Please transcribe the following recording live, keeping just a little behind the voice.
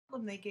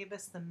They gave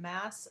us the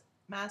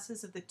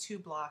masses of the two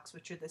blocks,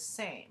 which are the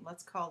same.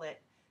 Let's call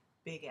it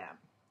big M.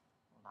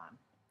 Hold on.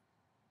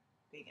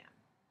 Big M.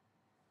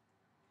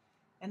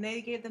 And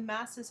they gave the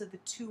masses of the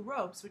two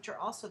ropes, which are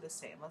also the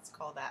same. Let's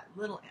call that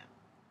little m.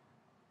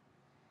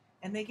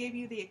 And they gave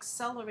you the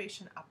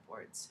acceleration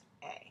upwards,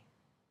 A.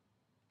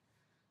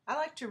 I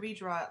like to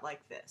redraw it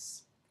like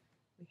this.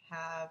 We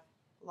have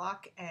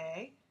block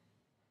A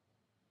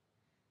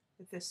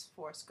with this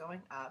force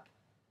going up,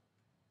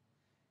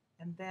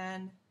 and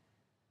then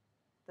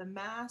the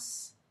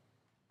mass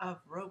of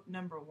rope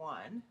number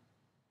 1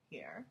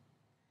 here,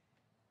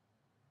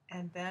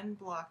 and then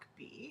block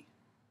B,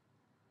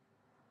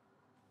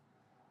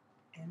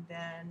 and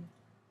then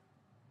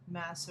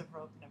mass of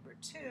rope number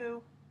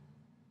 2,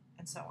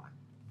 and so on.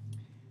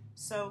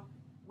 So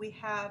we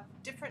have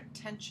different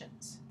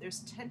tensions. There's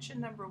tension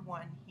number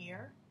 1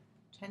 here,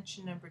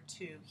 tension number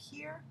 2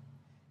 here,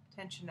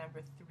 tension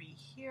number 3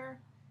 here,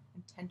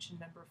 and tension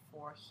number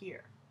 4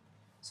 here.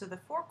 So the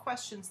 4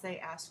 questions they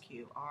ask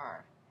you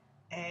are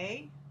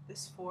A,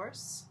 this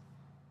force,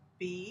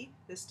 B,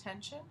 this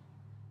tension,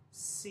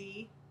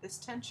 C, this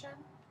tension,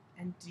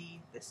 and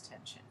D, this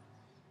tension.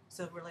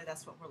 So really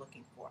that's what we're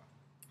looking for.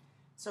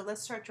 So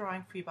let's start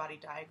drawing free body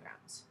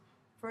diagrams.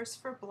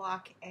 First, for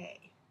block A,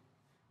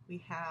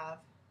 we have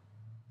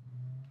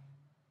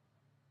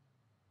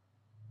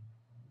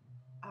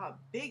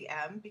big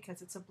M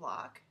because it's a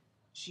block,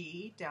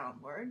 G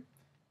downward.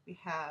 We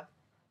have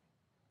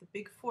the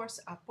big force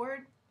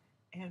upward,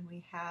 and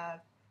we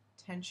have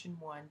tension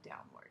 1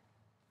 downward.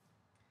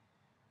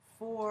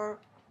 For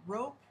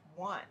rope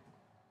 1,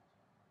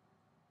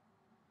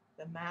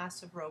 the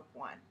mass of rope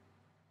 1,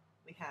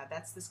 we have,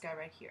 that's this guy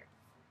right here.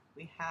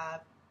 We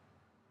have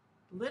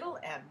little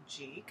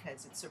mg,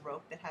 because it's a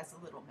rope that has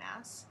a little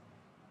mass.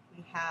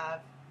 We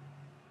have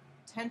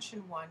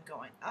tension 1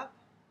 going up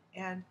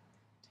and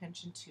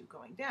tension 2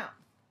 going down.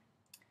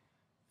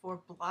 For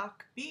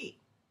block B,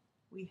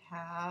 we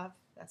have,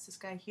 that's this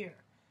guy here.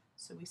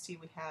 So we see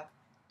we have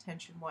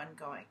tension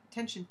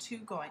 2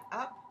 going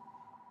up,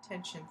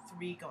 tension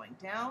 3 going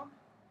down,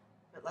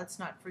 but let's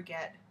not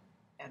forget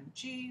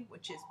mg,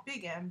 which is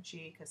big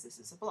mg because this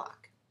is a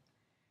block.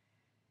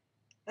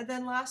 And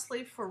then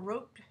lastly, for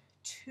rope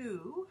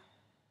 2,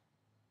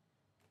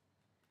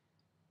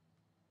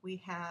 we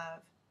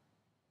have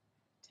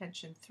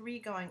tension 3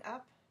 going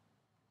up,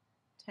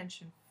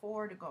 tension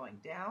 4 going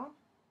down,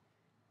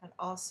 and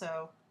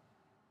also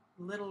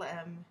little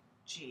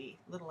mg,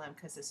 little m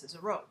because this is a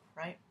rope,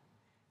 right?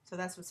 So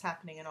that's what's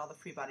happening in all the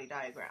free body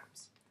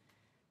diagrams.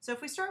 So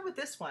if we start with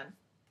this one,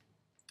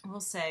 we'll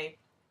say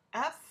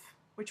F,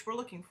 which we're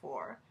looking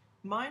for,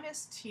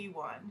 minus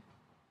T1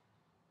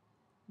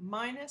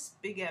 minus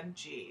big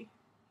mg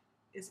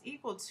is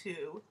equal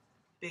to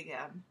big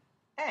M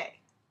A.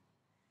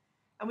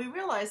 And we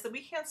realize that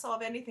we can't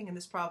solve anything in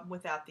this problem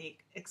without the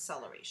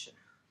acceleration.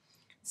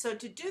 So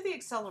to do the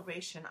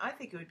acceleration, I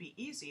think it would be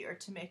easier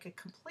to make a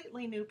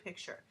completely new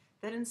picture.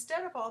 That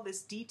instead of all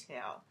this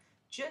detail,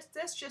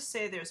 let's just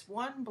say there's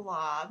one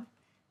blob,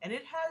 and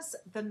it has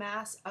the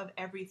mass of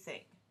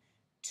everything.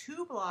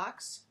 2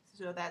 blocks,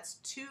 so that's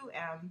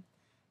 2m,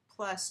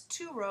 plus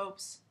 2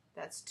 ropes,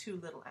 that's 2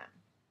 little m.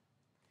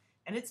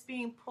 And it's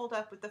being pulled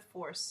up with the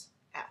force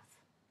F.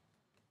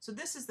 So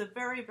this is the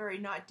very, very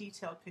not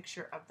detailed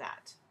picture of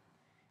that.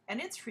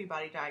 And its free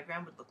body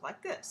diagram would look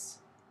like this.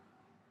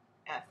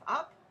 F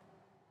up,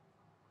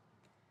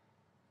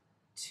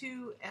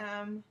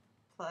 2m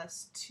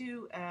plus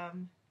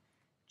 2m,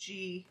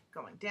 g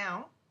going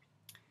down.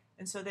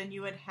 And so then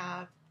you would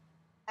have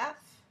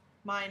F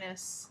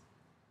minus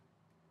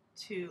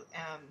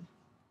 2m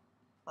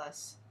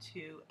plus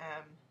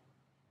 2m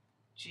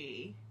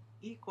g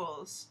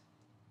equals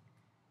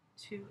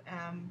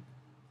 2m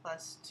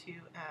plus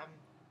 2m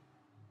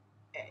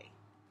a.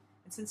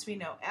 And since we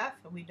know F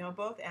and we know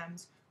both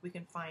m's, we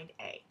can find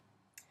A.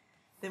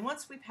 Then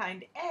once we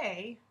find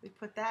A, we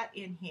put that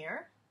in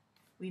here.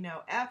 We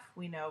know F,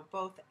 we know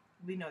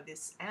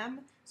this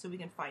m, so we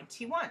can find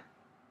T1.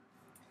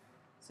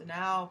 So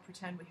now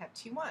pretend we have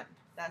T1.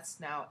 That's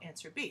now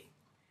answer B.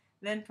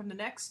 Then from the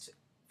next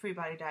free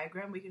body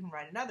diagram, we can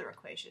write another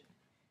equation.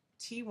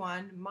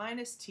 T1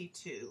 minus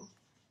T2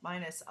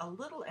 minus a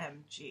little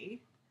mg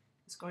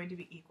is going to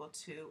be equal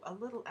to a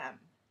little m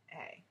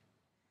A.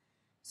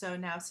 So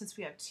now since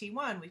we have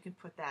T1, we can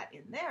put that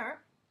in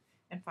there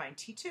and find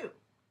T2.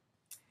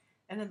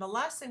 And then the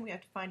last thing we have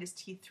to find is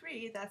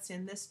T3. That's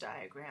in this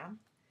diagram.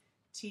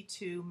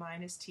 T2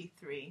 minus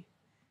T3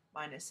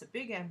 minus a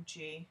big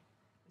mg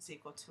is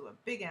equal to a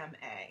big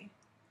MA.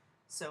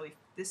 So if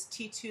this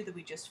T2 that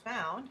we just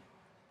found,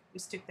 we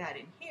stick that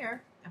in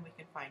here and we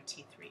can find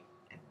T3,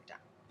 and we're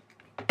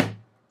done.